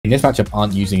this matchup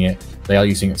aren't using it. They are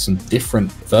using some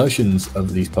different versions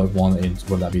of these Pokemon,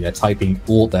 whether that be their typing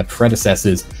or their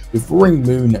predecessors, with Roaring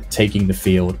Moon taking the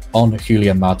field on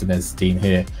Julian Martinez's team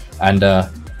here. And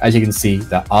as you can see,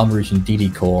 that Armarouge and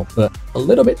DD core, but a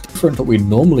little bit different what we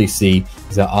normally see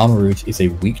is that Armarouge is a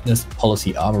weakness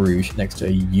policy Armarouge next to a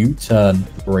U-turn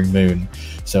Roaring Moon.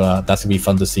 So that's going to be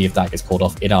fun to see if that gets pulled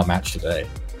off in our match today.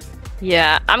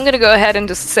 Yeah, I'm going to go ahead and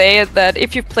just say that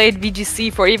if you've played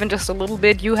VGC for even just a little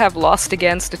bit, you have lost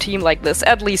against a team like this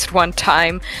at least one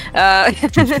time.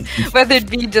 Whether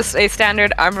it be just a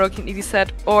standard Armarouge and EV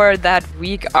set or that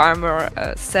weak armor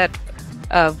set.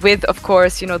 With, of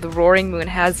course, the Roaring Moon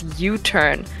has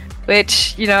U-turn,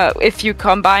 which, if you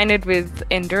combine it with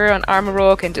Endure on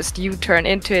Armarouge and just U-turn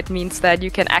into it, means that you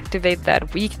can activate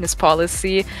that weakness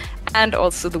policy and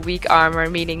also the weak armor,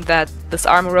 meaning that this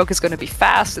Armarouge is going to be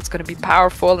fast, it's going to be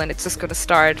powerful, and it's just going to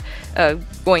start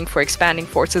going for expanding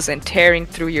forces and tearing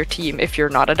through your team if you're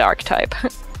not a dark type.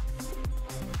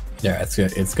 Yeah,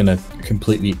 it's going to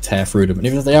completely tear through them. And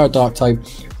even if they are a dark type,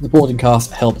 the boarding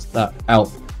cast helps that out.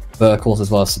 But of course, as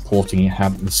well as supporting, you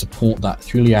have the support that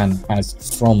Julian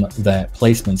has from their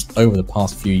placements over the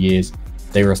past few years.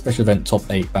 They were a special event top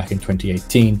 8 back in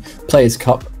 2018, Players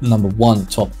Cup #1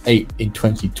 top 8 in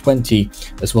 2020,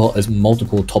 as well as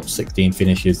multiple top 16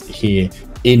 finishes here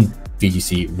in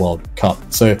VGC World Cup.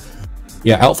 So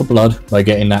yeah, out for blood by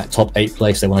getting that top 8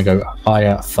 place. They want to go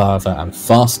higher, farther and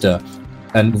faster.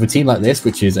 And with a team like this,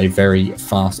 which is a very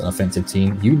fast and offensive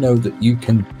team, you know that you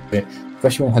can,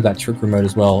 especially when I had that Trick Room mode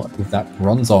as well, with that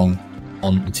Bronzong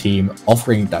on the team,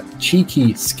 offering that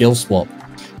cheeky skill swap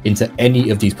into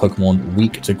any of these Pokemon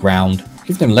weak to ground,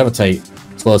 giving them Levitate,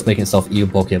 as well as making itself even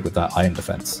bulkier with that Iron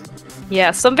Defense.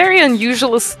 Yeah, some very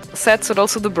unusual sets, and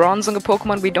also the Bronzong, a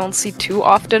Pokemon we don't see too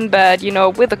often, but,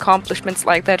 with accomplishments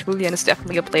like that, Julian is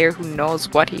definitely a player who knows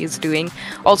what he is doing.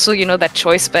 Also, that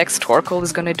Choice Specs Torkoal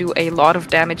is going to do a lot of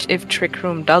damage if Trick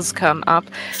Room does come up.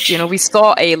 We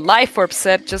saw a Life Orb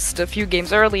set just a few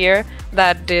games earlier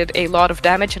that did a lot of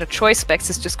damage, and a Choice Specs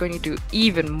is just going to do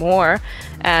even more.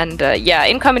 And yeah,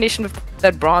 in combination with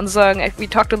that Bronzong, we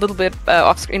talked a little bit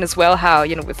off screen as well how,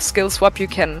 with Skill Swap you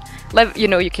can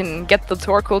you can get the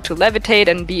Torkoal to levitate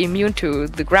and be immune to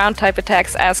the ground type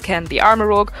attacks, as can the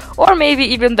Armarouge, or maybe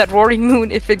even that Roaring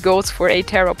Moon if it goes for a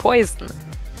Terra Poison.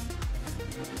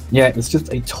 Yeah, it's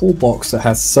just a toolbox that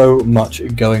has so much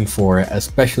going for it,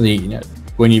 especially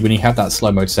when you have that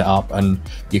slow mode set up and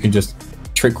you can just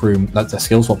Trick Room, that's a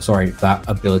skill swap, sorry, that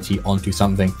ability onto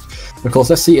something. Of course,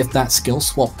 let's see if that skill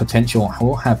swap potential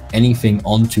will have anything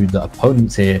onto the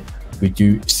opponents here. We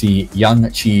do see Yang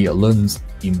Chieh-Lun's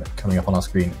team coming up on our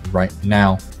screen right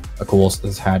now. Of course,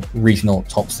 has had regional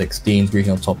top 16s,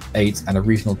 regional top 8s, and a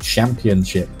regional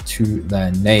championship to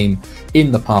their name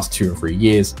in the past 2 or 3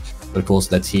 years. But of course,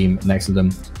 their team next to them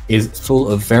is full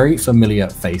of very familiar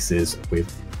faces,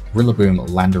 with Rillaboom,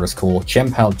 Landorus Core,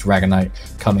 Chien-Pao Dragonite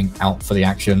coming out for the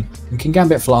action, and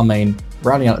Kingambit for our main,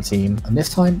 rounding out the team. And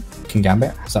this time,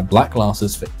 Kingambit has that black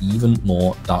glasses for even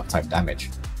more dark type damage.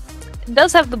 It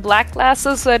does have the black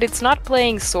glasses, but it's not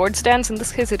playing Swords Dance. In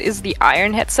this case, it is the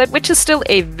Iron Head set, which is still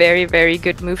a very, very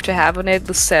good move to have on it.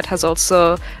 The set has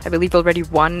also, I believe, already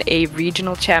won a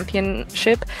regional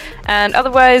championship. And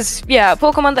otherwise, yeah,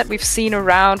 Pokemon that we've seen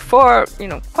around for,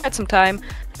 quite some time.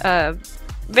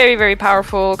 Very, very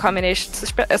powerful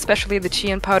combinations, especially the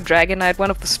Chien-Pao Dragonite, one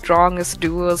of the strongest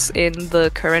duos in the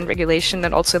current regulation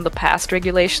and also in the past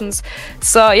regulations.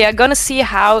 So yeah, gonna see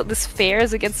how this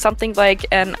fares against something like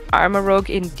an Armarouge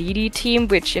in DD team,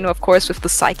 which, of course, with the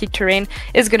Psychic terrain,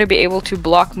 is gonna be able to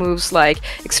block moves like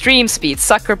Extreme Speed,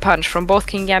 Sucker Punch from both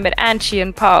Kingambit and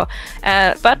Chien-Pao.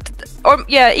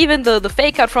 Even the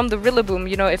Fake Out from the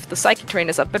Rillaboom, if the Psychic terrain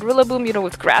is up. But Rillaboom,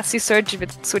 with Grassy Surge, if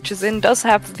it switches in, does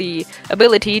have the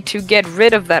ability to get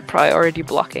rid of that priority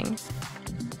blocking.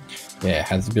 Yeah, it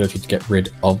has the ability to get rid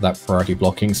of that priority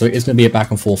blocking. So it is going to be a back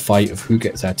and forth fight of who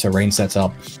gets their terrain set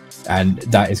up. And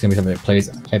that is going to be something that plays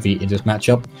heavy in this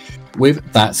matchup. With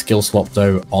that skill swap,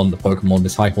 though, on the Pokemon,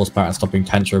 this high horsepower and stopping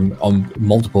tantrum on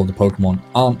multiple of the Pokemon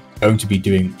aren't going to be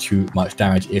doing too much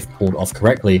damage if pulled off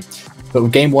correctly. But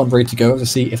with game 1 ready to go, to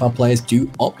see if our players do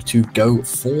opt to go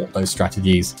for those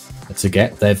strategies to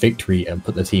get their victory and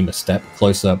put the team a step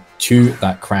closer to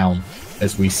that crown,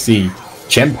 as we see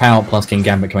Chien-Pao plus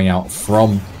Kingambit coming out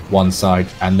from one side,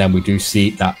 and then we do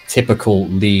see that typical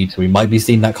lead. So we might be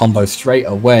seeing that combo straight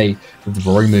away with the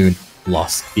Roaring Moon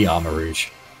plus the Armarouge.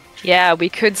 Yeah, we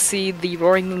could see the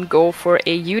Roaring Moon go for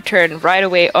a U-turn right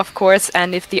away, of course,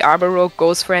 and if the Armarouge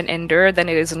goes for an Endure, then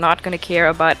it is not going to care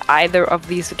about either of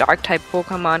these Dark-type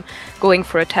Pokemon going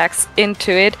for attacks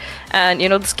into it. And,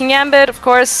 this Kingambit, of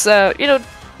course,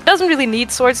 does doesn't really need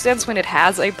Swords Dance when it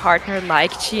has a partner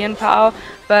like Chien-Pao,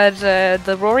 but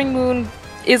the Roaring Moon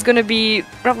is going to be,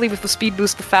 probably with the speed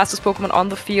boost, the fastest Pokemon on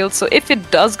the field, so if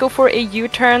it does go for a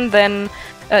U-turn, then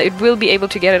it will be able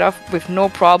to get it off with no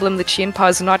problem. The Chien-Pao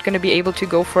is not going to be able to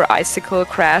go for Icicle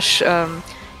Crash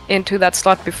into that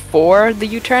slot before the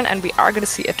U-turn, and we are going to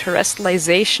see a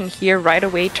Terrestrialization here right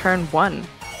away, turn 1.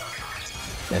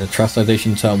 Yeah, the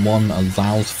Terrestrialization turn 1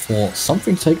 allows for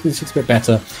something to take this a bit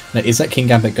better. Now, is that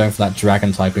Kingambit going for that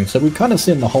Dragon typing? So we've kind of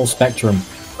seen the whole spectrum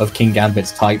of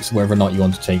Kingambit's types, whether or not you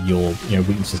want to take your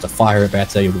weaknesses to fire it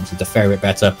better, your weaknesses to fairy it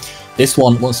better. This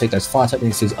one wants to take those fire type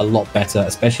weaknesses a lot better,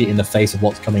 especially in the face of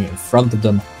what's coming in front of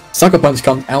them. Sucker Punch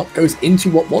comes out, goes into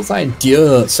what was that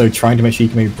Endure, so trying to make sure you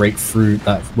can maybe break through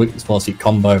that weakness velocity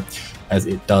combo, as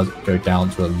it does go down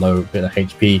to a low bit of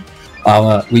HP.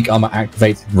 Weak Armor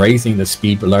activates, raising the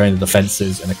speed but lowering the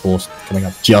defenses, and of course coming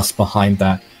up just behind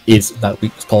that is that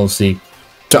weakness policy.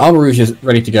 So Armarouge is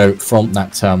ready to go from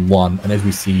that turn 1, and as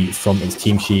we see from its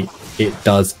team sheet, it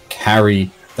does carry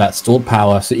that stored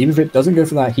power, so even if it doesn't go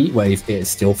for that Heat Wave, it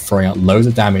is still throwing out loads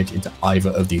of damage into either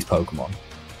of these Pokemon.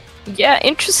 Yeah,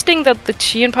 interesting that the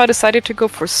Chien-Pao decided to go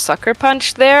for Sucker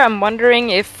Punch there. I'm wondering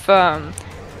if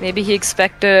maybe he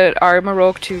expected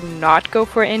Armarouge to not go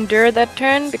for Endure that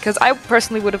turn, because I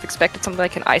personally would have expected something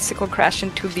like an Icicle Crash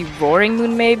into the Roaring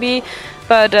Moon maybe,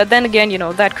 but then again,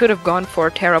 that could have gone for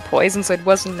Terra Poison, so it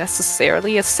wasn't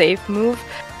necessarily a safe move.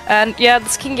 And yeah,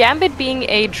 this Kingambit being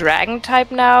a Dragon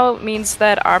type now means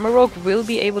that Armarouge will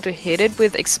be able to hit it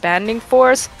with Expanding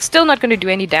Force. Still not going to do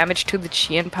any damage to the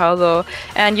Chien-Pao though.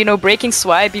 And Breaking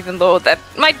Swipe, even though that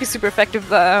might be super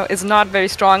effective, is not very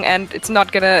strong, and it's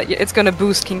gonna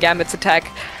boost Kingambit's attack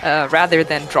rather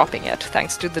than dropping it,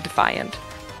 thanks to the Defiant.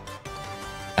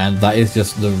 And that is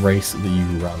just the race that you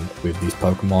run with these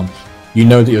Pokemon. You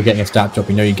know that you're getting a stat drop,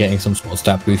 you know you're getting some sort of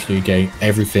stat boost, you're getting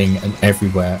everything and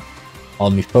everywhere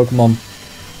on these Pokemon.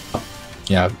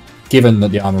 Yeah, given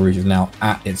that the Armarouge is now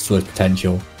at its fullest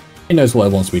potential, it knows what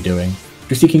it wants to be doing.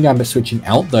 We see Kingambit switching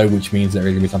out though, which means there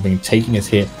is going to be something taking his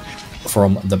hit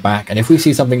from the back. And if we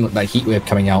see something like that Heat Wave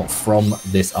coming out from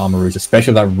this Armarouge,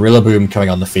 especially with that Rillaboom coming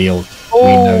on the field, we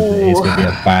know that it's going to be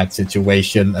a bad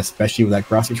situation, especially with that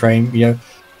Grassy Train.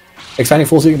 Expanding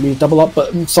Force is going to be double up,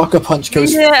 but Sucker Punch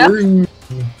goes through.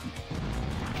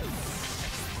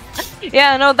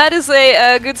 Yeah, no, that is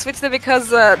a good switch there, because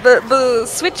the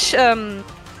switch, the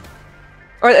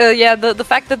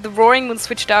fact that the Roaring Moon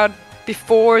switched out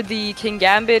before the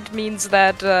Kingambit means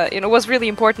that it was really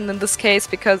important in this case,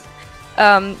 because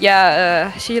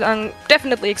Chieh-Lun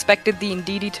definitely expected the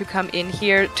Indeedee to come in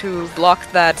here to block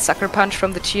that Sucker Punch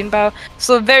from the Chien-Pao.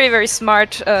 So very, very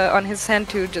smart on his end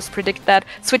to just predict that,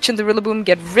 switch in the Rillaboom,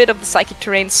 get rid of the Psychic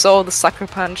Terrain so the Sucker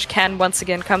Punch can once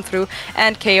again come through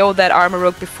and KO that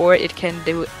Armarouge before it can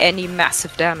do any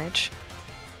massive damage.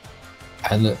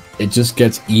 And it just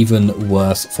gets even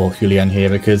worse for Julian here,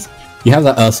 because you have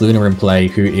that Ursaluna in play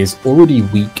who is already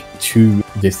weak to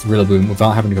this Rillaboom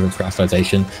without having to go for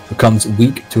Terrestrialization, becomes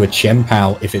weak to a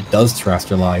Chien-Pao if it does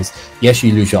Terrestrialize. Yes,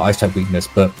 you lose your Ice-type weakness,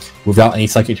 but without any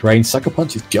Psychic Terrain, Sucker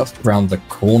Punch is just around the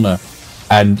corner.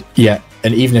 And yeah,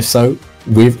 and even if so,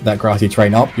 with that Grassy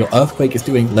Terrain up, your Earthquake is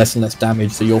doing less and less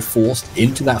damage, so you're forced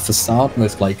into that Facade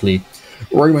most likely.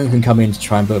 Roaring Moon can come in to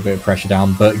try and put a bit of pressure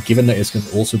down, but given that it's going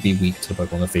to also be weak to the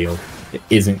Pokemon on the field, it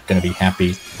isn't going to be happy.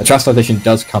 A Terrestrialization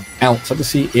does come out, so to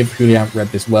see if Julian read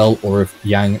this well, or if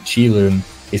Yang Chieh-Lun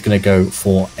is going to go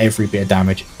for every bit of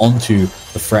damage onto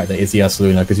the threat that is the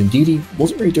Ursaluna, because Indeedee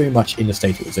wasn't really doing much in the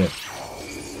state it was in.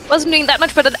 Wasn't doing that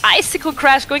much, but an Icicle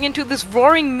Crash going into this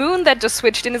Roaring Moon that just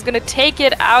switched in is going to take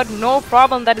it out, no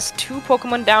problem. That is 2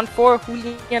 Pokemon down for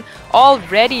Julian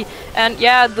already. And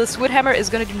yeah, this Woodhammer is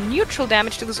going to do neutral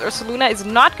damage to this Ursaluna. Is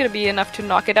not going to be enough to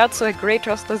knock it out, so a great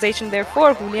Terrestrialization there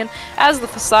for Julian, as the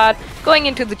Facade going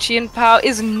into the Chien-Pao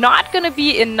is not going to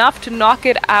be enough to knock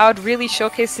it out, really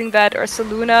showcasing that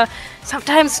Ursaluna,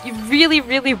 sometimes you really,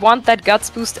 really want that Guts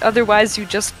boost, otherwise you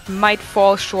just might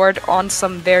fall short on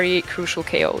some very crucial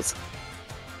KOs.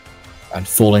 And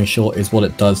falling short is what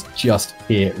it does just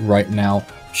here right now,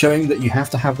 showing that you have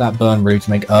to have that burn ready to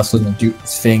make Ursaluna do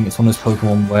its thing. It's one of those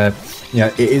Pokemon where,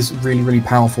 it is really, really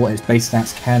powerful, its base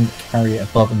stats can carry it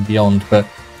above and beyond, but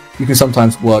you can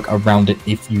sometimes work around it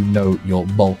if you know your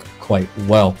bulk quite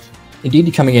well.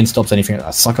 Indeedee coming in stops anything like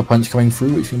that Sucker Punch coming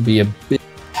through, which can be a bit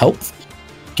helpful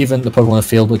given the Pokemon on the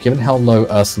field, but given how low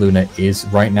Ursaluna is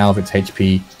right now of its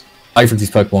HP, either of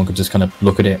these Pokemon could just kind of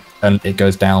look at it and it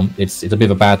goes down. It's a bit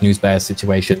of a bad news bear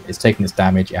situation. It's taking its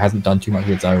damage. It hasn't done too much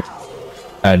of its own.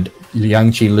 And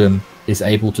Yang Chieh-Lun is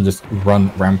able to just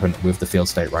run rampant with the field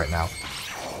state right now.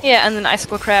 Yeah, and then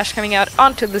Icicle Crash coming out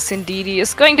onto the Indeedee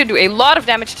is going to do a lot of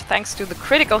damage thanks to the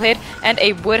critical hit, and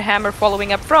a Wood Hammer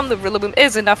following up from the Rillaboom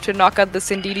is enough to knock out the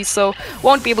Indeedee, so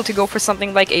won't be able to go for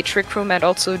something like a Trick Room, and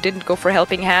also didn't go for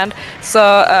Helping Hand.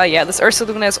 So yeah, this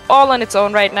Ursaluna is all on its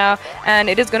own right now, and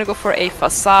it is going to go for a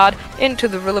Facade into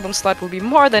the Rillaboom slot. Will be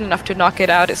more than enough to knock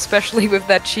it out, especially with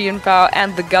that Chien-Pao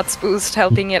and the Guts boost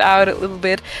helping it out a little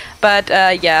bit. But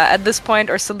yeah, at this point,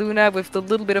 Ursaluna, with the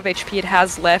little bit of HP it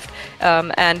has left,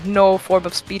 and no form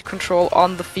of speed control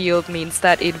on the field, means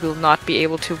that it will not be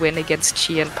able to win against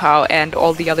Chien-Pao and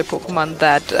all the other Pokemon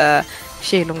that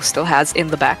Chieh-Lun still has in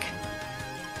the back.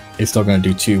 It's not going to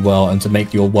do too well, and to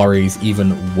make your worries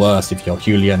even worse if you're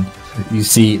Julian, you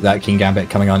see that King Gambit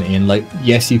coming on in. Like,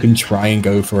 yes, you can try and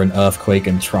go for an Earthquake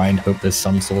and try and hope there's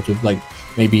some sort of, like,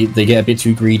 maybe they get a bit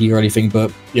too greedy or anything,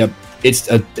 but yeah, it's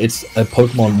a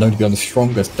Pokemon known to be on the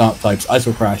strongest Dark types.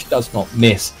 Icicle Crash does not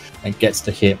miss and gets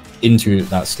the hit into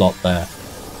that slot there.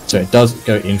 So it does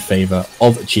go in favor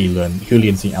of Chieh-Lun.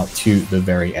 Julian seeing out to the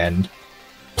very end.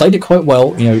 Played it quite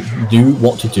well, you know, knew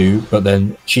what to do, but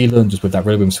then Chieh-Lun, just with that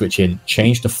Rillaboom switch in,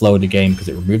 changed the flow of the game because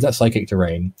it removed that Psychic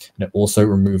Terrain, and it also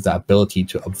removed that ability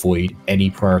to avoid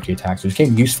any priority attacks, which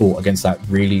became useful against that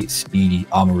really speedy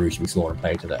Armarouge we saw in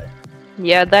play today.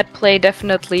 Yeah, that play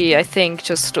definitely, I think,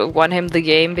 just won him the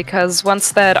game, because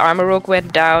once that Armarouge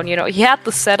went down, you know, he had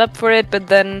the setup for it, but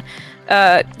then,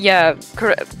 yeah,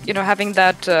 you know, having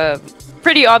that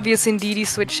pretty obvious Indeedee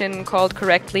switch in called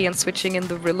correctly and switching in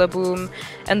the Rillaboom,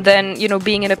 and then, you know,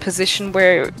 being in a position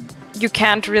where you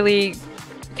can't really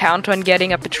count on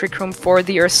getting up a Trick Room for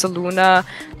the Ursaluna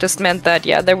just meant that,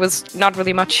 yeah, there was not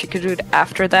really much he could do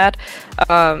after that.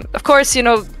 Of course, you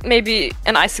know, maybe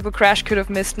an Icicle Crash could have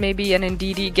missed, maybe an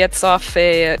Indeedee gets off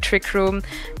a Trick Room,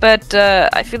 but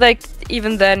I feel like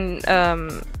even then,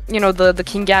 you know, the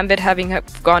King Gambit having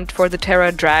gone for the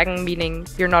Terra Dragon, meaning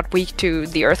you're not weak to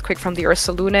the Earthquake from the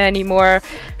Ursaluna anymore,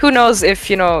 who knows if,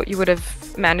 you know, you would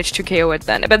have managed to KO it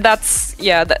then. But that's,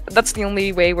 yeah, that's the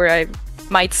only way where I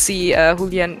might see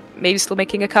Julian maybe still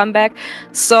making a comeback.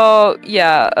 So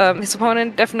yeah, his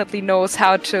opponent definitely knows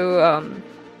how to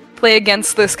play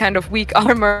against this kind of weak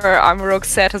armor. Armarouge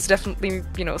set has definitely,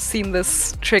 you know, seen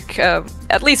this trick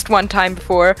at least one time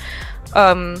before.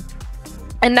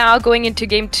 And now going into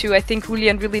game 2, I think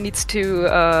Julian really needs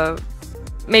to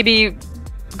maybe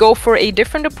go for a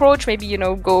different approach, maybe, you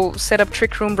know, go set up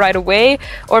Trick Room right away,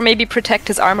 or maybe protect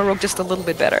his Armarouge just a little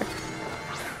bit better.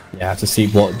 Yeah, to see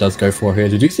what does go for here.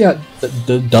 Did you see that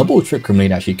the double Trick Room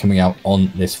lead actually coming out on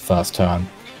this first turn?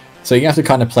 So you have to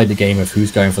kind of play the game of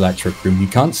who's going for that Trick Room. You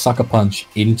can't Sucker Punch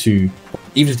into,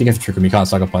 even if you get the Trick Room, you can't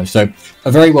Sucker Punch. So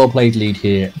a very well played lead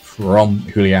here from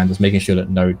Julian, just making sure that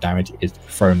no damage is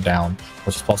thrown down as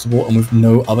much as possible. And with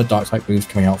no other Dark type moves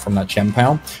coming out from that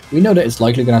Chien-Pao, we know that it's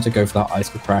likely going to have to go for that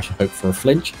Icicle Crash and hope for a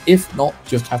flinch. If not,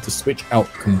 just have to switch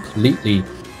out completely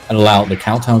and allow the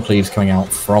Cowtown Cleaves coming out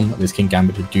from this King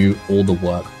Gambit to do all the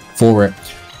work for it.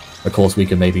 Of course, we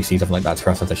can maybe see something like that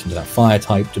Terrestrialization to that Fire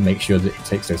type to make sure that it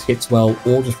takes those hits well,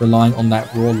 or just relying on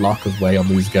that raw luck of way on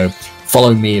moves go.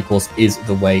 Follow Me, of course, is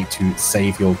the way to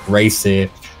save your grace here,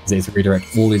 as it's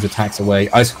redirect all these attacks away.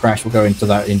 Ice Crash will go into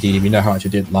that indeed. We know how much it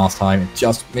did last time. It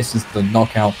just misses the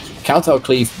knockout. Cowtail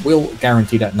Cleave will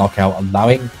guarantee that knockout,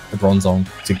 allowing the Bronzong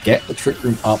to get the Trick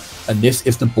Room up, and this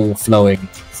is the ball flowing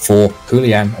for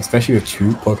Julian, especially with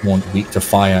two Pokemon weak to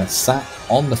fire sat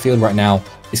on the field right now.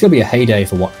 It's going to be a heyday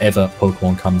for whatever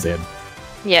Pokemon comes in.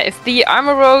 Yeah, if the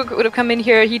Armarouge would have come in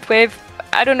here, Heatwave,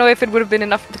 I don't know if it would have been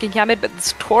enough for the King Gambit, but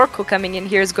this Torkoal coming in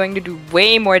here is going to do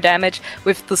way more damage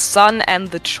with the Sun and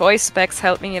the Choice specs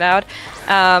helping it out.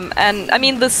 And I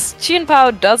mean, this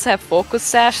Chien-Pao does have Focus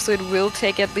Sash, so it will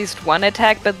take at least one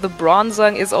attack, but the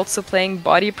Bronzong is also playing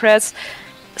Body Press.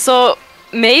 So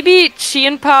maybe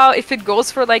Chien-Pao, if it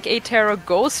goes for like a Terra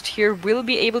Ghost here, will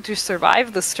be able to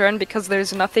survive this turn, because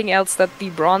there's nothing else that the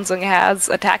Bronzong has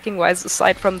attacking-wise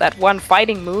aside from that one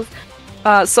fighting move.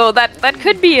 So that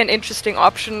could be an interesting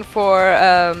option for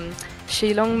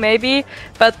Chieh-Lun maybe,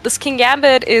 but this King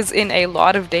Gambit is in a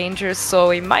lot of danger, so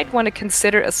we might want to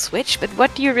consider a switch, but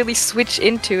what do you really switch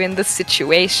into in this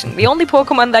situation? The only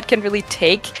Pokemon that can really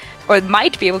take, or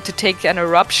might be able to take an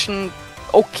Eruption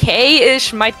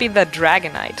okay-ish, might be the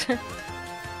Dragonite.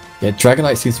 Yeah,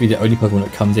 Dragonite seems to be the only Pokemon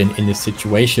that comes in this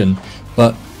situation,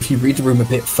 but if you read the room a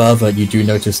bit further, you do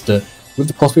notice that with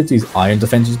the possibility of these Iron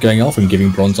defenses going off and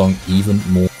giving Bronzong even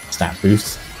more stat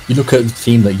boosts, you look at the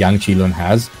team that Yang Chieh-Lun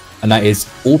has, and that is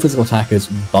all physical attackers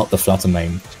but the Flutter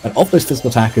main. And of those physical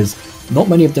attackers, not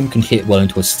many of them can hit well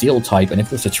into a Steel type, and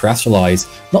if it's a Terrestrialize,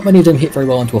 not many of them hit very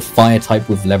well into a Fire type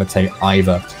with Levitate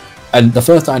either. And the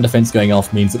first iron defense going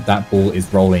off means that that ball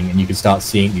is rolling, and you can start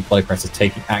seeing the body presses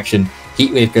taking action.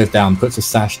 Heat wave goes down, puts a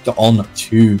sash on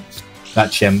to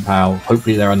that Chien-Pao.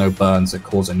 Hopefully there are no burns that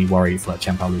cause any worry for that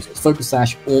Chien-Pao losing its focus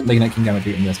sash, or making that King Gambit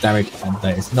do any less damage, and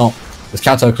there is not. This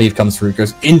Counter Cleave comes through,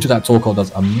 goes into that Torkoal,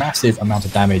 does a massive amount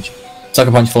of damage.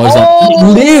 Sucker Punch follows up. It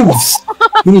lives!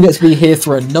 We need it to be here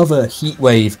for another Heat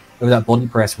Wave with that body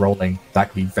press rolling. That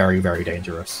could be very, very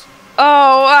dangerous.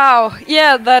 Oh, wow.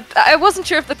 Yeah, that I wasn't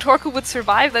sure if the Torkoal would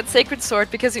survive that Sacred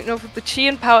Sword, because, you know, with the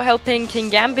Chien-Pao helping King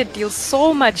Gambit deal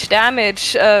so much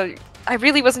damage, I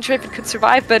really wasn't sure if it could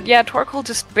survive, but yeah, Torkoal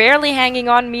just barely hanging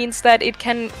on means that it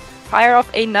can fire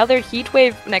off another Heat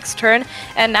Wave next turn,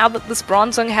 and now that this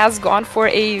Bronzong has gone for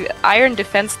a Iron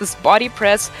Defense, this Body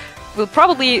Press will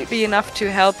probably be enough to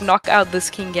help knock out this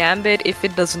King Gambit if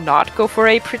it does not go for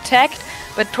a Protect.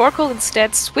 But Torkoal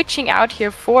instead switching out here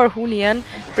for Julian,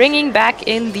 bringing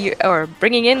in the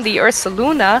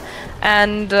Ursaluna,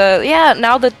 and yeah,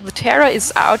 now that the Terra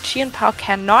is out, Chien-Pao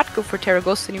cannot go for Terra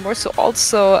Ghost anymore, so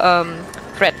also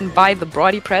threatened by the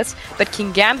Body Press. But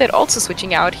King Gambit also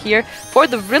switching out here for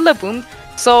the Rillaboom.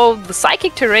 So the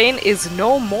Psychic Terrain is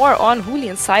no more on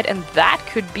Julian's side, and that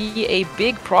could be a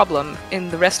big problem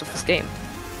in the rest of this game.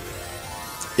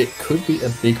 It could be a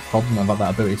big problem about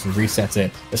that ability to reset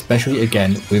it, especially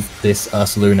again with this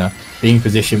Ursaluna being in a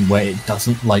position where it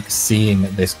doesn't like seeing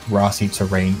this grassy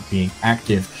terrain being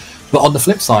active. But on the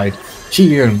flip side,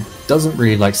 Chieh-Lun doesn't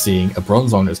really like seeing a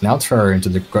Bronzong that's now turned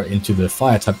into the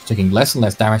fire type, taking less and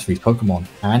less damage for these Pokemon,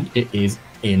 and it is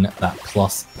in that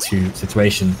 +2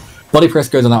 situation. Body Press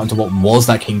goes on out into what was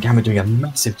that King Gambit, doing a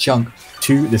massive chunk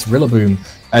to this Rillaboom,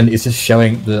 and it's just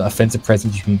showing the offensive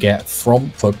presence you can get from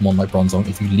Pokemon like Bronzong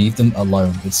if you leave them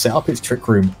alone. It's set up its Trick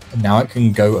Room, and now it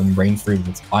can go and rain through with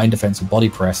its Iron Defense and Body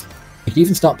Press. You can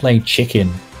even start playing chicken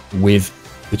with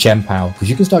the Chien-Pao, because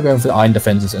you can start going for the Iron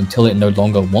Defenses until it no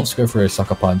longer wants to go for a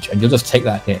Sucker Punch, and you'll just take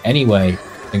that hit anyway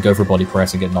and go for a Body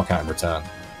Press and get knocked out in return.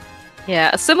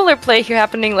 Yeah, a similar play here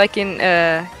happening like in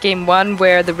game 1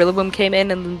 where the Rillaboom came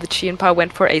in and then the Chien-Pao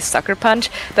went for a Sucker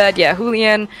Punch. But yeah,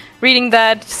 Julian reading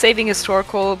that, saving his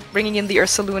Torkoal, bringing in the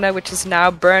Ursaluna, which is now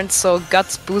burned, so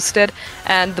Guts boosted,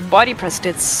 and the Body Press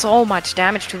did so much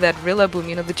damage to that Rillaboom.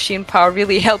 You know, the Chien-Pao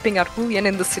really helping out Julian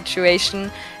in the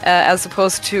situation as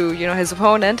opposed to, you know, his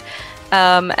opponent.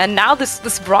 And now this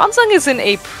Bronzong is in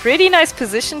a pretty nice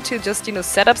position to just, you know,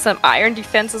 set up some Iron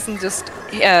Defenses and just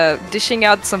dishing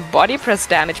out some Body Press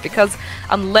damage, because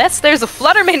unless there's a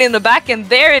Flutter Mane in the back, and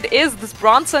there it is, this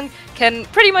Bronzong can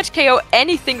pretty much KO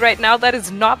anything right now that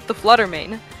is not the Flutter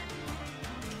Mane.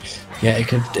 Yeah, it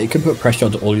can put pressure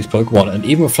onto all these Pokemon, and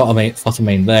even with Flutter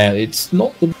Mane there, it's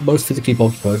not the most physically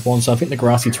bulky Pokemon, so I think the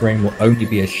grassy terrain will only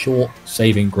be a short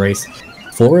saving grace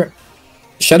for it.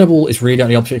 Shadow Ball is really the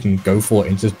only option you can go for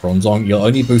into this Bronzong. You're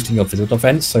only boosting your physical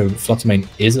defense, so Flutter Mane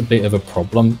is a bit of a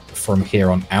problem from here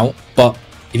on out. But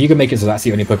if you can make it so that's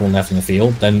the only Pokemon left in the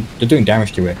field, then you're doing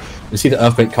damage to it. You see the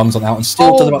Earthquake comes on out and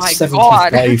still does about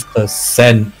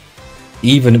 75%,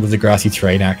 even with the grassy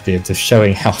terrain active, just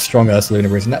showing how strong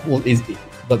Ursaluna is. And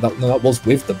that was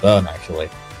with the burn,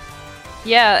 actually.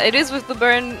 Yeah, it is with the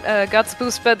burn Guts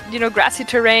boost, but, you know, grassy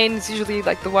terrain is usually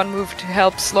like the one move to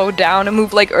help slow down a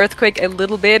move like Earthquake a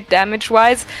little bit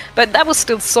damage-wise, but that was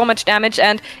still so much damage,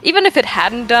 and even if it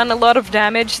hadn't done a lot of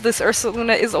damage, this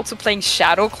Ursaluna is also playing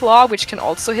Shadow Claw, which can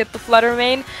also hit the Flutter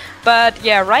Mane. But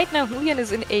yeah, right now Julian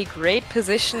is in a great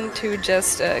position to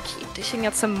just keep dishing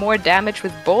out some more damage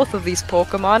with both of these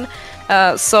Pokemon.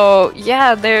 So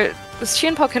yeah, this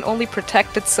Chien-Pao can only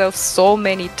protect itself so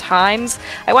many times.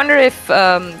 I wonder if,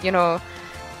 you know,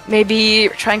 maybe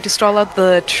trying to stall out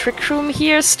the Trick Room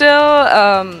here still.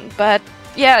 But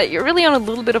yeah, you're really on a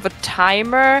little bit of a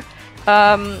timer.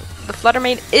 The Flutter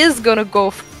Mane is gonna go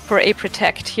for a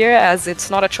Protect here, as it's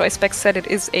not a Choice Spec set, it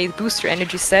is a Booster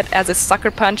Energy set, as a Sucker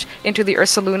Punch into the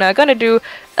Ursaluna. Gonna do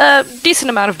a decent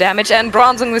amount of damage, and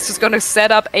Bronzong is just gonna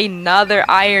set up another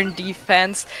Iron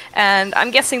Defense, and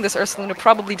I'm guessing this Ursaluna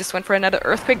probably just went for another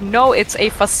Earthquake. No, it's a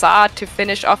Facade to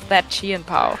finish off that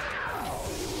Chien-Pao.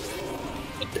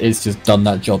 It's just done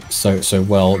that job so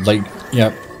well. Like,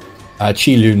 yeah,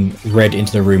 Chieh-Lun read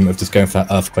into the room of just going for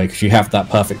that Earthquake, because you have that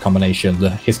perfect combination, the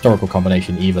historical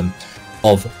combination even,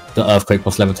 of the Earthquake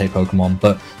plus Levitate Pokemon.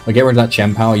 But by getting rid of that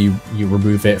Chien-Pao, you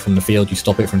remove it from the field, you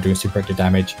stop it from doing super effective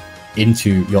damage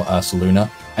into your Ursaluna,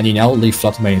 and you now leave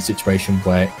Flutter Mane in a situation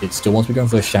where it still wants to be going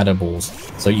for the Shadow Balls.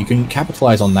 So you can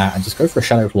capitalize on that and just go for a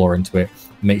Shadow Claw into it,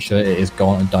 make sure it is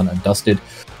gone and done and dusted.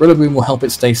 Rillaboom will help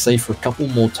it stay safe for a couple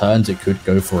more turns. It could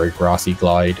go for a Grassy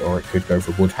Glide, or it could go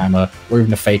for Wood Hammer, or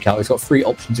even a Fake Out. It's got 3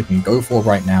 options it can go for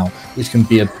right now, which can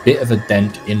be a bit of a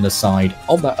dent in the side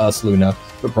of that Ursaluna.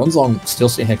 But Bronzong still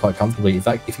sitting here quite comfortably. In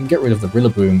fact, if you can get rid of the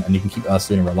Rillaboom and you can keep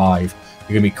Ursaluna alive,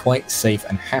 you're going to be quite safe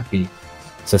and happy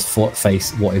to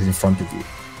face what is in front of you.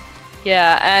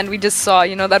 Yeah, and we just saw,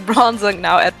 you know, that Bronzong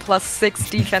now at +6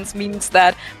 defense means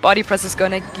that Body Press is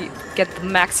going to get the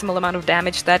maximal amount of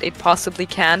damage that it possibly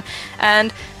can.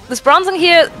 And this Bronzong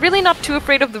here, really not too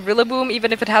afraid of the Rillaboom,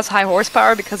 even if it has high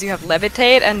horsepower, because you have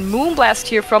Levitate, and Moonblast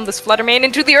here from this Fluttermane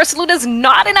into the Ursaluna is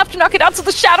not enough to knock it out, so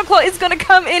the Shadow Claw is going to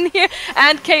come in here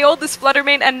and KO this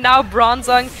Fluttermane, and now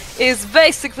Bronzong is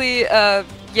basically,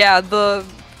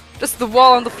 just the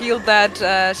wall on the field that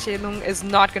Chieh-Lun is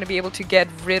not going to be able to get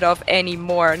rid of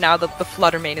anymore now that the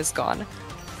Fluttermane is gone.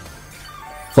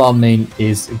 Fluttermane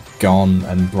is gone,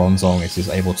 and Bronzong is just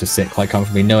able to sit quite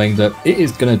comfortably, knowing that it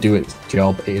is going to do its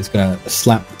job. It is going to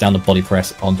slap down the Body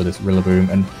Press onto this Rillaboom,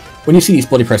 and when you see these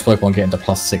Body Press Pokemon get into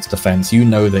 +6 defense, you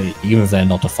know that even if they're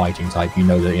not a fighting type, you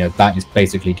know that that is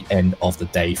basically the end of the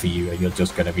day for you, and you're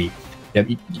just going to be,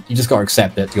 you just got to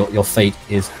accept that your fate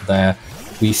is there.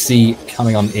 We see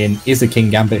coming on in is a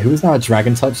King Gambit, who is now a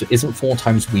Dragon type, so isn't 4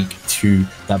 times weak to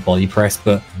that Body Press,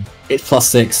 but it's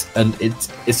 +6, and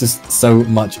it's just so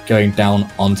much going down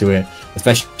onto it,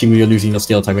 especially when you're losing your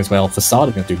Steel type as well. Facade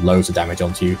is going to do loads of damage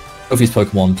onto you. Both these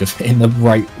Pokemon just in the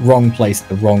wrong place at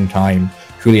the wrong time.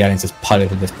 Julian has just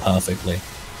piloted this perfectly.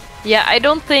 Yeah, I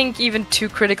don't think even 2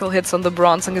 critical hits on the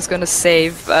Bronzong is going to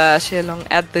save Chieh-Lun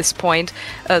at this point.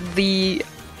 The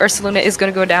Ursaluna is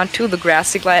going to go down to the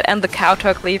Grassy Glide, and the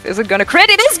Cowtuck Leaf isn't going to crit.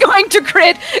 It is going to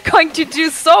crit! Going to do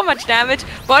so much damage.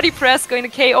 Body Press going to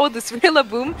KO this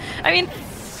Rillaboom. I mean,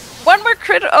 one more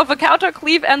crit of a Cowtuck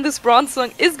Leaf and this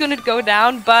Bronzong is going to go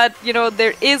down, but, you know,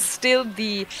 there is still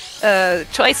the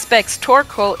Choice Specs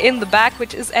Torkoal in the back,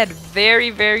 which is at very,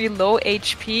 very low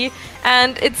HP,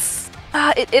 and it's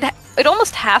it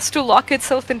almost has to lock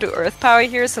itself into Earth Power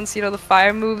here, since, you know, the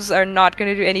fire moves are not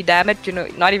going to do any damage, you know,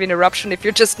 not even Eruption if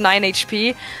you're just 9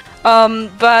 HP.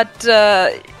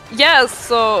 Yeah,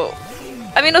 so,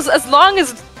 I mean, as long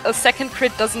as a second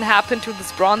crit doesn't happen to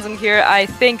this Bronzong here, I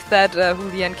think that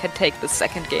Julian can take the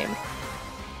second game.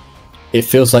 It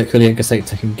feels like Julian can take the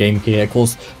second game here. Of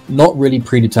course, not really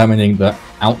predetermining the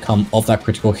outcome of that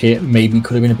critical hit. Maybe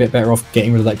could have been a bit better off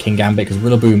getting rid of that King Gambit, because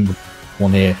Rillaboom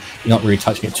one here, you're not really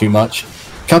touching it too much.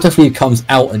 Cowtuck Leaf comes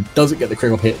out and doesn't get the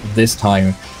critical hit this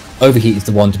time. Overheat is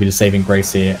the one to be the saving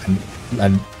grace here,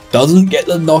 and doesn't get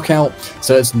the knockout,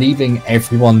 so it's leaving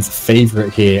everyone's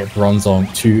favourite here,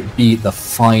 Bronzong, to be the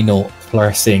final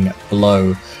pressing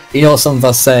blow. You know what some of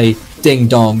us say? Ding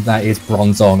dong, that is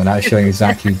Bronzong, and that's showing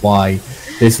exactly why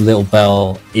this little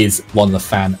bell is one of the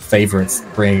fan favourites,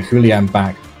 bringing Julian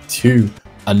back to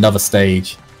another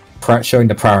stage, showing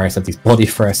the prowess of these Body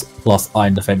Press plus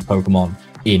Iron Defense Pokemon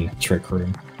in Trick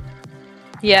Room.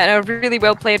 Yeah, no, really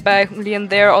well played by Julian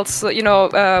there. Also, you know,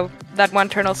 that one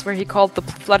turn also where he called the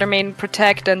Fluttermane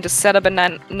Protect and just set up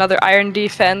another Iron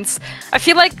Defense. I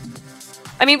feel like,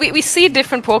 I mean, we see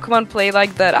different Pokemon play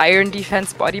like that Iron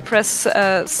Defense Body Press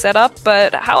setup,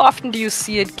 but how often do you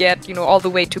see it get, you know, all the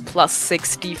way to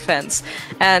 +6 defense?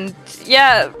 And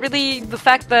yeah, really, the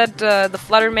fact that the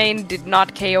Fluttermane did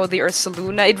not KO the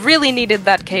Ursaluna, it really needed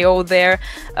that KO there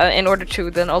in order to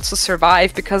then also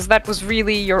survive, because that was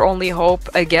really your only hope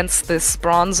against this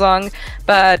Bronzong.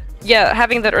 But yeah,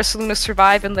 having that Ursaluna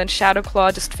survive and then Shadow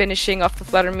Claw just finishing off the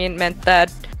Fluttermane meant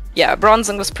that, yeah,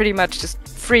 Bronzong was pretty much just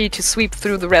free to sweep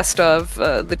through the rest of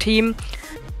the team.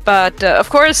 But of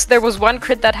course, there was one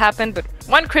crit that happened, but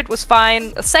one crit was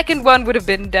fine. A second one would have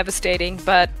been devastating,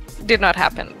 but did not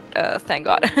happen, thank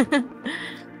God.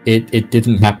 It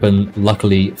didn't happen,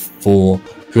 luckily for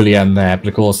Julian there, but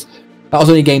of course, that was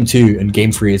only game 2, and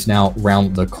game 3 is now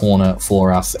round the corner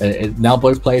for us. Now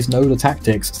both players know the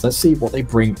tactics, so let's see what they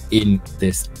bring in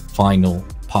this final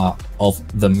part of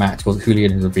the match, because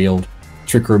Julian has revealed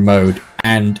Trick Room mode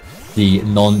and the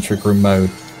non-Trick Room mode,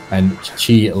 and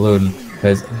Chieh-Lun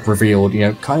has revealed, you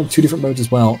know, kind of 2 different modes as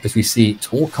well, as we see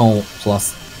Torkoal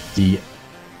plus the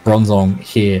Bronzong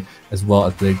here, as well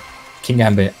as the King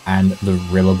Gambit and the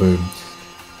Rillaboom.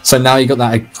 So now you got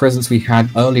that presence we had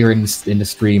earlier in the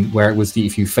stream, where it was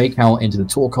if you fake out into the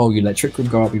Torkoal, you let Trick Room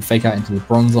go up, you fake out into the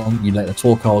Bronzong, you let the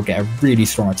Torkoal get a really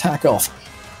strong attack off.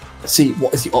 Let's see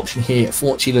what is the option here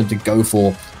for Chieh-Lun to go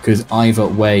for, because either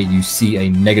way you see a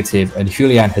negative, and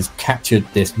Julian has captured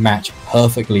this match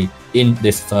perfectly in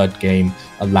this 3rd game,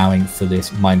 allowing for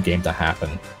this mind game to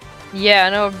happen. Yeah,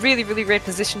 no, really, really great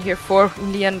position here for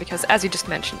Julian, because as you just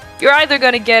mentioned, you're either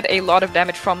going to get a lot of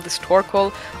damage from this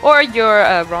Torkoal, or your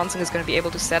Bronzong is going to be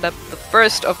able to set up the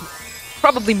first of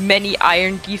probably many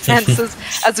iron defenses,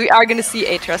 as we are going to see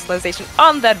a terrestrialization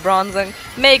on that Bronzong.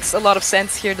 Makes a lot of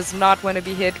sense here, does not want to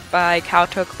be hit by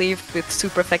Kowtow Cleave with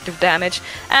super effective damage,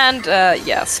 and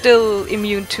yeah, still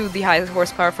immune to the high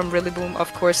horsepower from Rillaboom,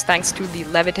 of course, thanks to the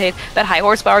Levitate. That high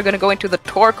horsepower going to go into the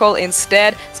Torkoal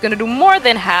instead. It's going to do more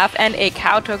than half, and a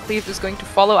Kowtow Cleave is going to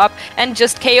follow up and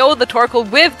just KO the Torkoal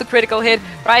with the critical hit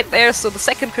right there. So the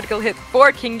second critical hit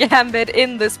for Kingambit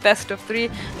in this best of 3.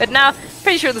 But now,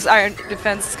 pretty sure this iron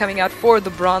defense is coming out for the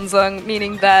Bronzong,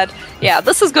 meaning that, yeah,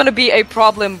 this is going to be a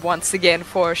problem once again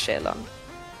for Chieh-Lun.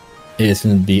 It is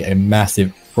going to be a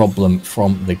massive problem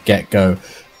from the get-go.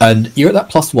 And you're at that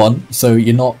 +1, so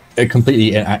you're not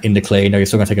completely in the clear. You know, you're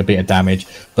still going to take a bit of damage,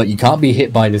 but you can't be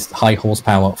hit by this high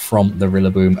horsepower from the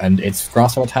Rillaboom, and its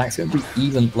grass type attack's going to be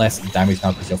even less damage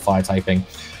now because you're fire typing.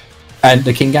 And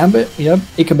the Kingambit, you know,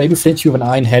 it can maybe flinch you with an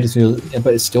Iron Head,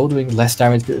 but it's still doing less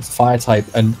damage because it's fire type,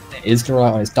 and it is going to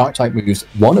rely on its dark type moves,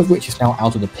 one of which is now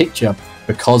out of the picture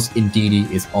because Indeedee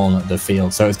is on the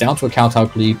field. So it's down to a Kowtow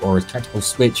Cleave or a tactical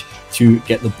switch to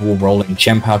get the ball rolling.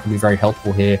 Chien-Pao can be very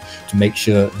helpful here to make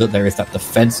sure that there is that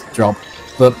defense drop.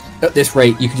 But at this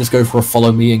rate, you can just go for a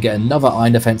follow me and get another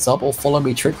iron defense up, or follow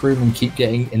me Trick Room and keep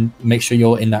getting and make sure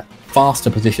you're in that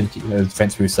faster position to keep those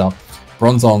defense boosts up.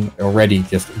 Bronzong already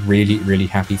just really, really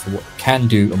happy for what it can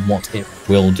do and what it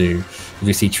will do. As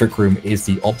you see, Trick Room is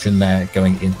the option there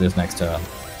going into this next turn.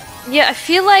 Yeah, I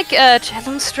feel like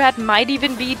Chieh-Lun's strat might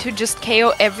even be to just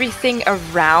KO everything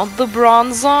around the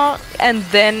Bronzong, and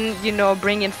then, you know,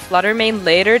 bring in Flutter Mane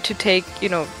later to take, you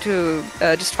know, to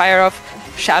just fire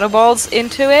off Shadow Balls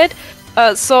into it.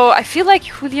 So I feel like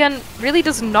Julian really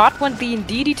does not want the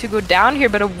Indeedee to go down here,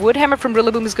 but a Wood Hammer from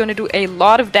Rillaboom is going to do a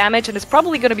lot of damage, and it's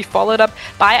probably going to be followed up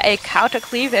by a Kowtow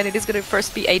Cleave, and it is going to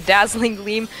first be a Dazzling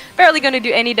Gleam. Barely going to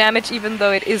do any damage, even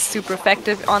though it is super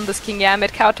effective on this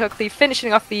Kingambit. Kowtow Cleave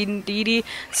finishing off the Indeedee.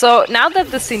 So now that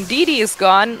this Indeedee is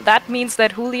gone, that means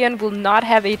that Julian will not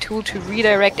have a tool to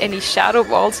redirect any Shadow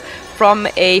Balls from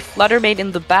a Flutter Mane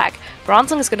in the back.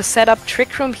 Bronzong is going to set up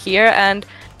Trick Room here, and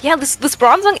yeah, this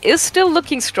Bronzong is still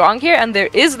looking strong here, and there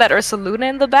is that Ursaluna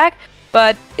in the back,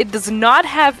 but it does not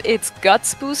have its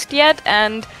Guts boost yet,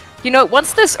 and, you know,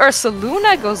 once this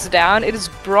Ursaluna goes down, it is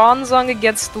Bronzong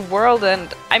against the world,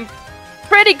 and I'm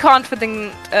pretty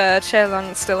confident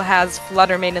Chieh-Lun still has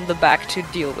Flutter Mane in the back to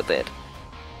deal with it.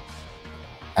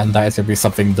 And that is going to be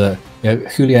something that, you know,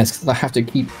 Julian's going to have to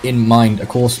keep in mind. Of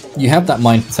course, you have that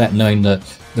mindset knowing that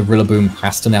the Rillaboom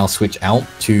has to now switch out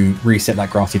to reset that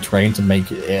grassy terrain to make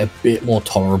it a bit more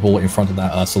tolerable in front of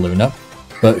that Ursaluna.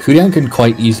 But Julian can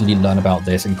quite easily learn about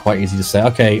this and quite easily just say,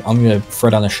 okay, I'm going to throw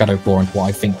down a Shadow Claw into what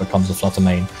I think becomes a Flutter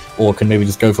Mane, or can maybe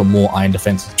just go for more Iron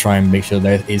Defense to try and make sure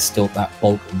there is still that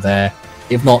bulk there.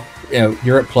 If not, you know,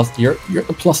 you're at the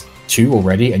 +2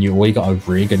 already, and you've already got a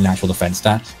really good natural defense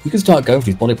stat. You can start going for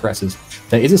these body presses.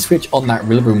 There is a switch on that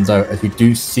Rillaboom though, as we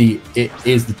do see it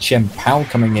is the Chien-Pao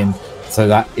coming in. So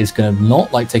that is going to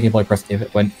not like taking a body press if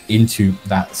it went into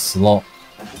that slot.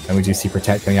 And we do see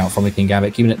Protect coming out from the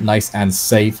Kingambit, keeping it nice and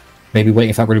safe. Maybe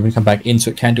waiting for that Rillaboom to come back in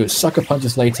so it can do its Sucker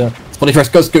Punches later. Its body press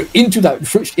does go into that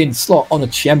switched in slot on the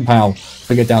Chien-Pao,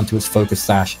 bring it down to its Focus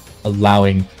Sash,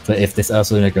 allowing for if this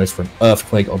Ursaluna goes for an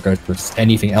Earthquake or goes for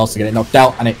anything else to get it knocked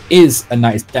out. And it is, and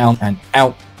that is down and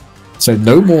out. So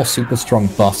no more super strong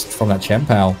bust from that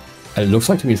Chien-Pao. And it looks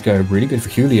like to me it's going really good for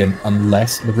Julian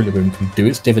unless the Rillaboom can do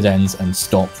its dividends and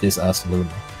stop this Ursaluna.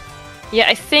 Yeah,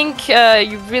 I think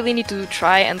you really need to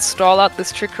try and stall out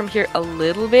this Trick Room here a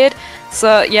little bit.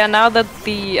 So yeah, now that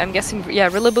I'm guessing, yeah,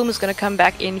 Rillaboom is going to come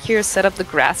back in here, set up the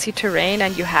grassy terrain,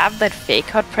 and you have that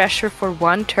Fake Out pressure for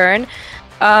one turn.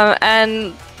 But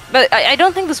I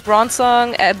don't think this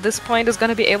Bronzong at this point is going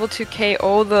to be able to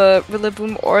KO the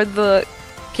Rillaboom or the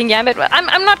Kingambit.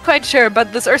 I'm not quite sure,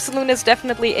 but this Ursaluna is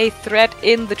definitely a threat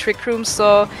in the Trick Room,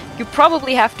 so you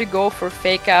probably have to go for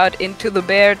Fake Out into the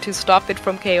bear to stop it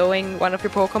from KOing one of your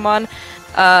Pokemon.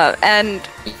 And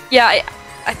yeah,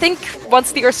 I think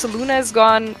once the Ursaluna is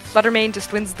gone, Flutter Mane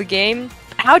just wins the game.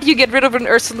 How do you get rid of an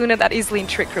Ursaluna that easily in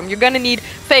Trick Room? You're gonna need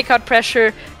Fake Out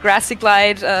pressure, Grassy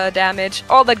Glide damage,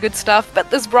 all that good stuff, but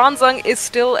this Bronzong is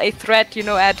still a threat, you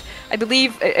know, at, I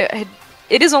believe,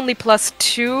 it is only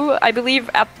 +2, I believe,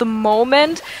 at the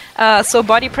moment. So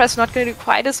Body Press not going to do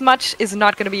quite as much, is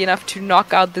not going to be enough to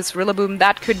knock out this Rillaboom.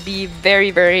 That could be very,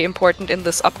 very important in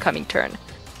this upcoming turn.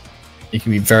 It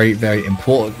can be very, very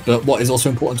important. But what is also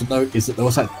important to note is that there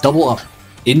was that double up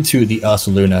into the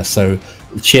Ursaluna. So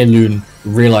Chieh-Lun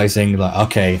realizing that,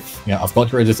 okay, I've got to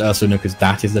get rid of this Ursaluna because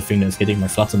that is the thing that's hitting my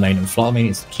Fluttermane, and Fluttermane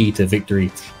is key to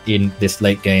victory in this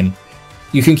late game.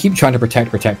 You can keep trying to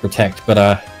protect, but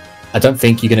I don't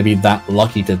think you're going to be that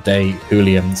lucky today,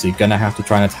 Julian. So you're going to have to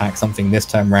try and attack something this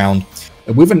time round.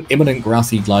 With an imminent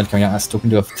Grassy Glide coming out, that's still going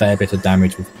to do a fair bit of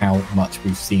damage with how much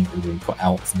we've seen Julian put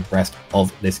out from the rest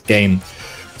of this game.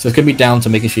 So it's going to be down to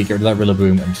making sure you get rid of that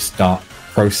Rillaboom and just start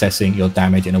processing your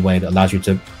damage in a way that allows you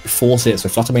to force it. So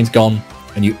Fluttermane's gone,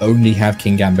 and you only have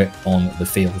Kingambit on the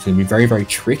field. It's going to be very, very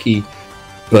tricky,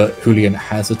 but Julian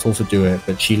has the tools to do it,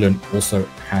 but Chieh-Lun also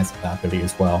has that ability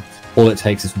as well. All it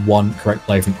takes is one correct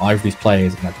play from either of these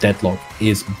players, and that deadlock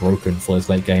is broken for this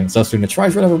late game. So Ursaluna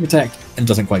tries for another protect and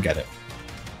doesn't quite get it.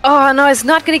 Oh no, it's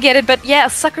not gonna get it, but yeah, a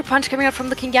Sucker Punch coming out from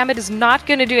the Kingambit is not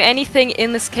gonna do anything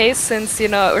in this case, since,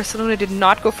 Ursaluna did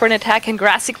not go for an attack, and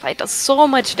Grassy Glide does so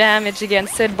much damage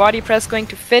against it. Body Press going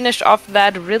to finish off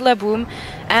that Rillaboom,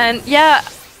 and yeah,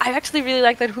 I actually really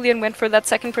like that Julian went for that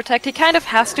second protect. He kind of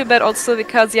has to, but also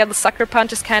because, yeah, the Sucker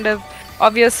Punch is kind of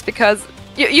obvious, because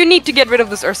you need to get rid of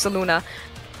this Ursaluna.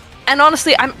 And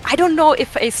honestly, I don't know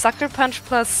if a Sucker Punch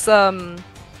plus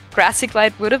Grassy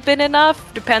Glide would have been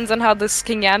enough. Depends on how this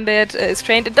Kingambit is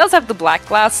trained. It does have the black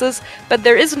glasses, but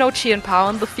there is no Chi and Pow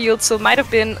on the field, so it might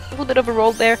have been a little bit of a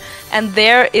roll there. And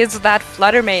there is that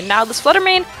Fluttermane. Now, this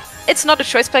Fluttermane, it's not a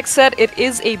Choice Spec set, it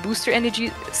is a Booster Energy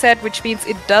set, which means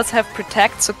it does have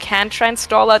Protect, so can try and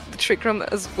stall out the Trick Room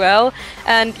as well.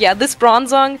 And yeah, this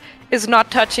Bronzong is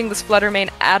not touching this Fluttermane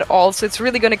at all, so it's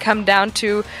really going to come down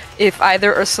to if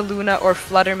either Ursaluna or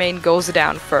Fluttermane goes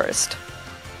down first.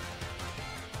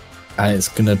 And it's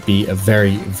going to be a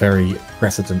very, very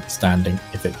precedent standing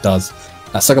if it does.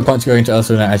 That Sucker Punch going to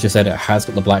Ursaluna, as you said, it has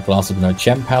got the black glasses with no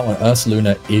Chien-Pao, and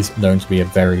Ursaluna is known to be a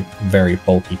very, very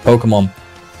bulky Pokemon.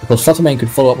 Because Fluttermane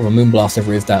could follow up with a Moonblast if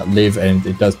there is that Live, and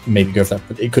it does maybe go for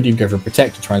that. It could even go for a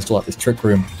Protect to try and stall out this Trick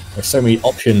Room. There's so many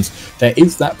options. There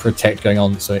is that Protect going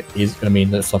on, so it is going to mean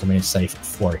that Fluttermane is safe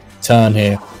for a turn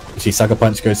here. You see Sucker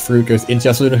Punch goes through, goes into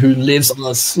Ursaluna, who lives on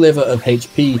a sliver of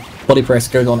HP. Body Press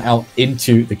goes on out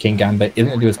into the Kingambit. Isn't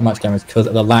going to do as much damage because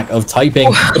of the lack of typing.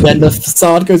 And then the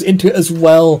Facade goes into it as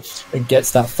well and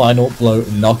gets that final blow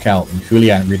knockout. And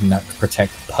Julian, reading that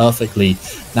Protect perfectly,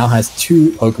 now has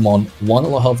two Pokemon, one a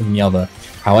lot harder than the other.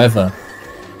 However,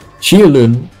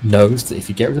 Chieh-Lun knows that if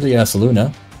you get rid of the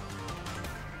Ursaluna,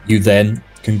 you then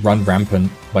can run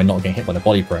rampant by not getting hit by the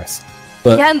Body Press.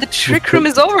 But yeah, and the Trick Room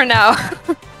is over now.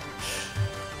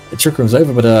 The Trick Room's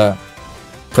over, but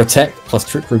Protect plus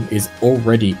Trick Room is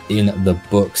already in the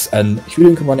books, and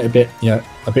Julian can run it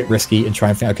a bit risky and try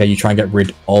and think, okay, you try and get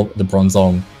rid of the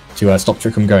Bronzong to stop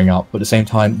Trick Room going up, but at the same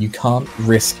time, you can't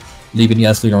risk leaving the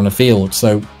Ursaluna on the field,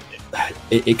 so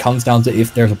it comes down to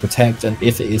if there's a Protect and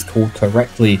if it is called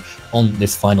correctly on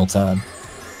this final turn.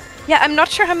 Yeah, I'm not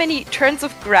sure how many turns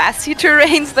of grassy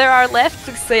terrains there are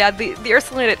left. So yeah, the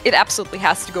Ursaluna, it absolutely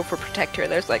has to go for Protect here.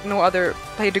 There's like no other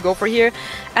play to go for here.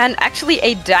 And actually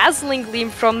a Dazzling Gleam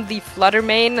from the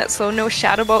Fluttermane, so no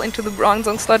Shadow Ball into the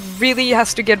Bronzong slot. Really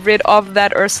has to get rid of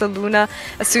that Ursaluna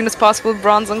as soon as possible.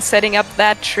 Bronzong setting up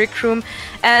that Trick Room.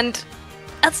 And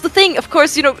that's the thing, of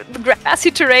course, the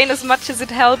grassy terrain, as much as it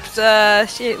helped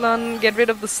Chieh-Lun get rid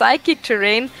of the psychic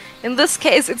terrain, in this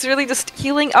case, it's really just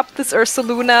healing up this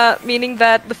Ursaluna, meaning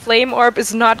that the Flame Orb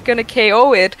is not gonna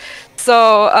KO it.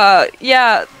 So,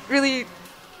 yeah, really,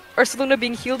 Ursaluna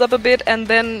being healed up a bit and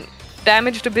then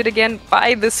damaged a bit again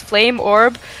by this Flame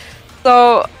Orb.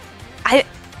 So,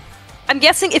 I'm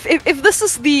guessing if this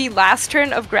is the last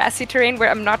turn of grassy terrain,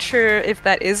 where I'm not sure if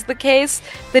that is the case,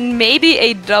 then maybe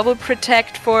a double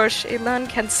Protect for Chieh-Lun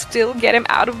can still get him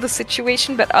out of the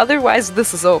situation, but otherwise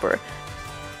this is over.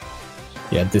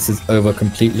 Yeah, this is over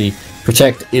completely.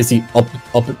 Protect is the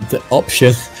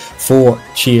option for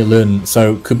Chieh-Lun,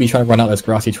 so could be trying to run out those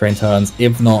grassy terrain turns,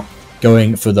 if not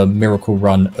going for the miracle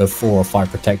run of 4 or 5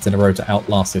 Protects in a row to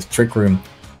outlast this Trick Room.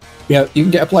 You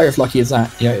can get a player as lucky as that.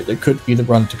 It could be the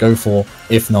run to go for.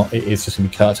 If not, it is just going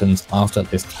to be curtains after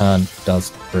this turn does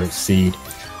proceed.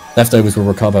 Leftovers will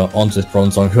recover onto this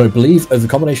Bronzong, who I believe, as a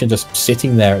combination just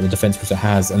sitting there at the defense which it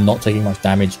has and not taking much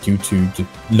damage due to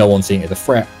no one seeing it as a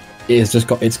threat,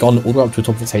 it's gone all the way up to the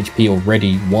top of its HP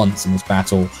already once in this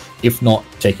battle, if not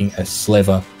taking a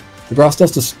sliver. The grass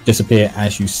does disappear,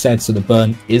 as you said, so the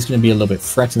burn is going to be a little bit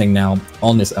threatening now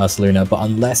on this Ursaluna, but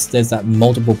unless there's that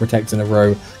multiple Protects in a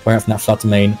row right from that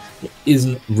Fluttermane, it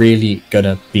isn't really going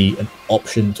to be an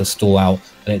option to stall out,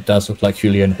 and it does look like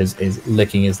Julian is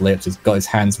licking his lips, he's got his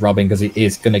hands rubbing, because he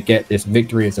is going to get this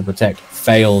victory as the Protect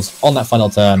fails on that final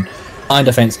turn. Iron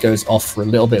Defense goes off for a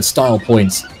little bit of style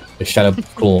points, The Shadow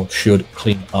Claw should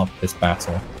clean up this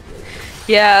battle.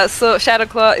 Yeah, so Shadow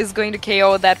Claw is going to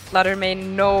KO that Flutter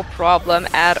Mane, no problem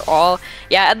at all.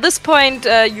 Yeah, at this point,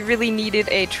 you really needed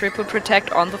a triple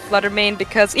protect on the Flutter Mane,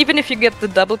 because even if you get the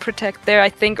double protect there, I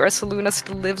think Ursaluna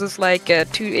still lives as like 2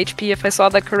 HP if I saw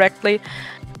that correctly.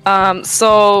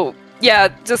 So yeah,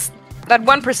 just that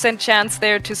 1% chance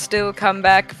there to still come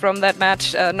back from that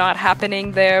match not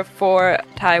happening there for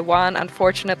Taiwan,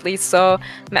 unfortunately. So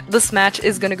this match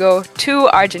is gonna go to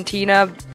Argentina.